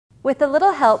With a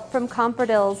little help from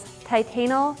Komperdell's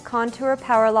Titanal Contour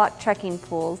PowerLock trekking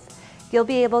poles, you'll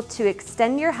be able to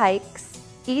extend your hikes,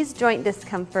 ease joint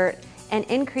discomfort, and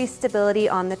increase stability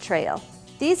on the trail.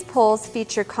 These poles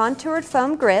feature contoured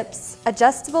foam grips,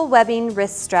 adjustable webbing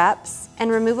wrist straps, and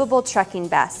removable trekking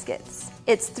baskets.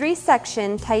 Its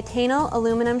 3-section Titanal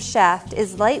aluminum shaft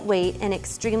is lightweight and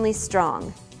extremely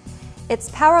strong. Its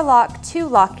PowerLock 2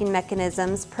 locking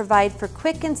mechanisms provide for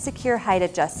quick and secure height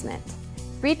adjustment.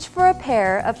 Reach for a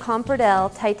pair of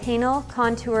Komperdell Titanal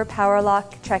Contour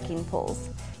PowerLock trekking poles.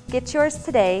 Get yours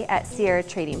today at Sierra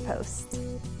Trading Post.